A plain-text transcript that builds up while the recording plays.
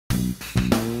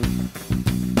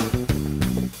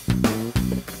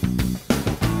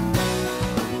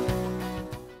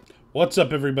What's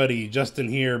up, everybody? Justin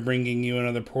here, bringing you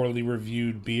another poorly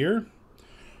reviewed beer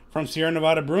from Sierra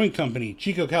Nevada Brewing Company,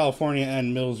 Chico, California,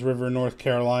 and Mills River, North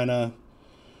Carolina.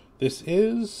 This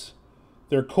is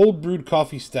their cold brewed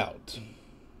coffee stout.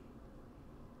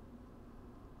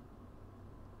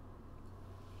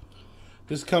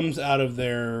 This comes out of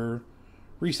their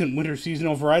recent winter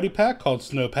seasonal variety pack called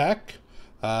Snow Pack.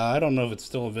 I don't know if it's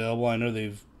still available. I know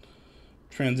they've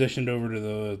transitioned over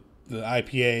to the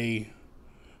IPA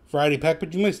variety pack,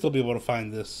 but you might still be able to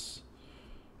find this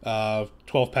 12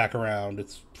 pack around.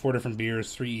 It's 4 different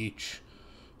beers, 3 each.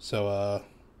 So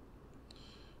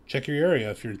check your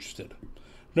area if you're interested.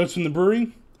 Notes from the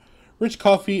brewery: rich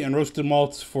coffee and roasted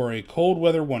malts for a cold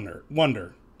weather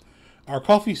wonder. Our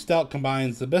coffee stout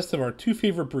combines the best of our two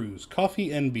favorite brews,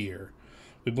 coffee and beer.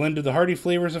 We blended the hearty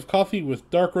flavors of coffee with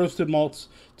dark roasted malts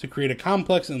to create a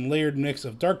complex and layered mix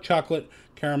of dark chocolate,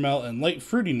 caramel, and light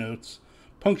fruity notes,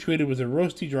 punctuated with a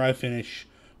roasty dry finish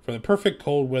for the perfect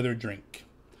cold weather drink.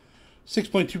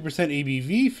 6.2%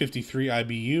 ABV, 53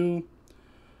 IBU.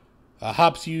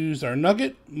 Hops used are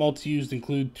nugget. Malts used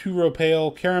include two-row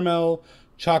pale, caramel,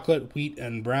 chocolate, wheat,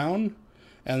 and brown.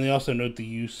 And they also note the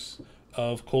use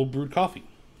of cold brewed coffee.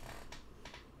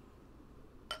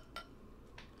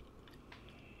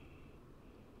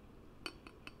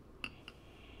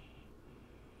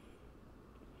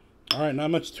 Alright,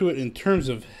 not much to it in terms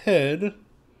of head.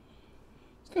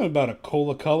 It's kind of about a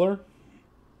cola color.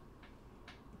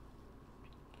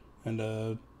 And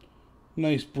a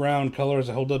nice brown color as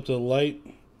I hold up to the light.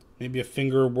 Maybe a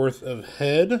finger worth of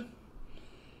head.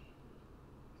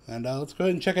 And let's go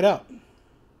ahead and check it out.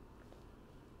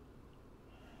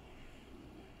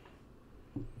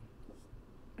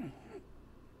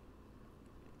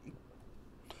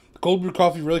 The cold brew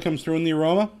coffee really comes through in the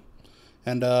aroma.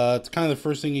 And it's kind of the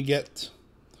first thing you get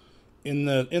in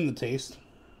the taste.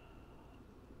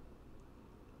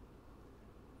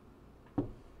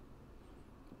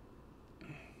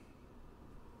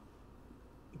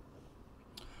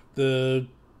 The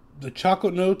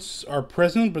chocolate notes are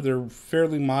present, but they're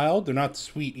fairly mild. They're not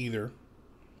sweet either.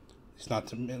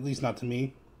 At least not to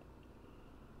me.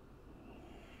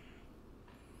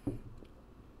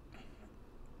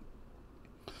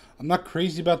 I'm not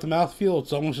crazy about the mouthfeel.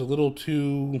 It's almost a little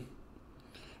too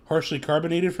harshly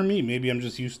carbonated for me. Maybe I'm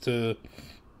just used to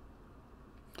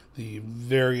the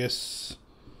various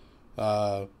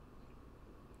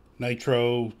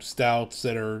nitro stouts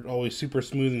that are always super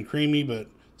smooth and creamy, but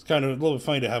it's kind of a little bit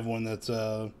funny to have one that's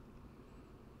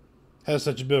has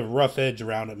such a bit of a rough edge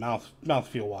around it,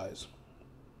 mouthfeel wise.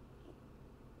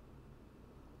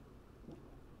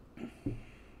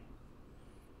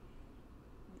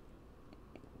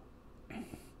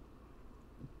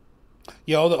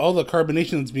 Yeah, all the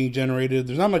carbonation that's being generated,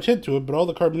 there's not much head to it, but all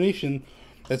the carbonation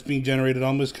that's being generated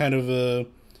almost kind of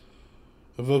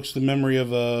evokes the memory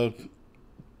of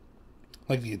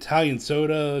like the Italian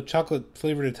soda, chocolate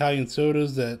flavored Italian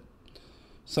sodas that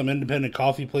some independent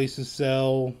coffee places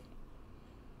sell.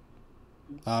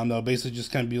 They'll basically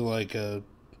just kind of be like a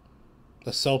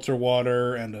seltzer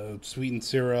water and a sweetened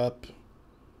syrup,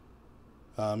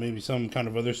 maybe some kind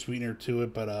of other sweetener to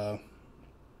it, but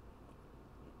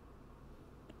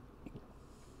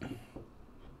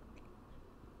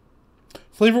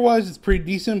flavor-wise, it's pretty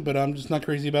decent, but I'm just not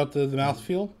crazy about the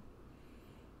mouthfeel.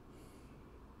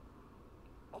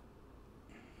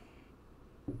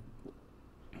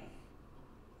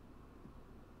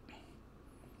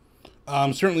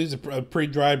 Certainly it's a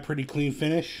pretty dry, pretty clean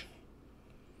finish,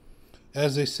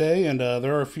 as they say, and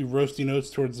there are a few roasty notes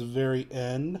towards the very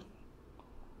end.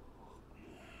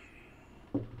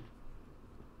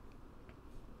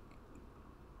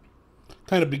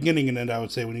 Kind of beginning and end, I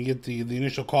would say. When you get the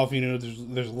initial coffee note,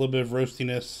 there's a little bit of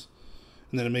roastiness,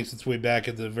 and then it makes its way back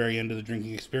at the very end of the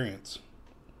drinking experience.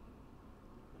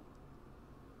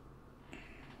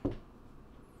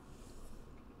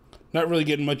 Not really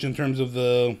getting much in terms of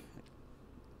the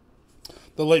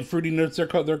light fruity notes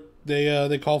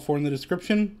they call for in the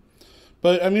description,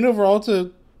 but I mean overall it's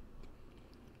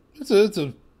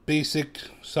a basic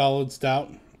solid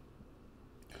stout.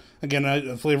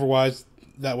 Again, flavor wise,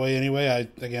 that way anyway. I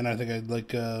think I'd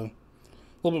like a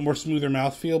little bit more smoother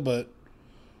mouthfeel, but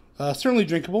certainly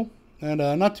drinkable and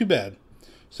not too bad.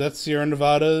 So that's Sierra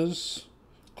Nevada's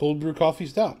cold brew coffee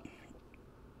stout.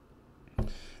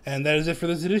 And that is it for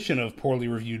this edition of Poorly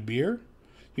Reviewed Beer.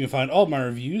 You can find all of my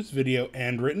reviews, video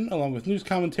and written, along with news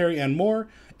commentary and more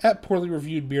at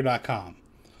poorlyreviewedbeer.com.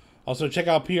 Also check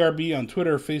out PRB on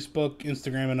Twitter, Facebook,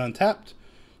 Instagram, and Untappd.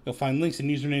 You'll find links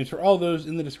and usernames for all those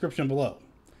in the description below.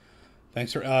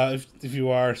 Thanks for if you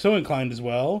are so inclined as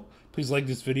well, please like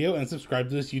this video and subscribe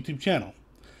to this YouTube channel.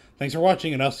 Thanks for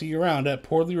watching, and I'll see you around at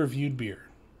Poorly Reviewed Beer.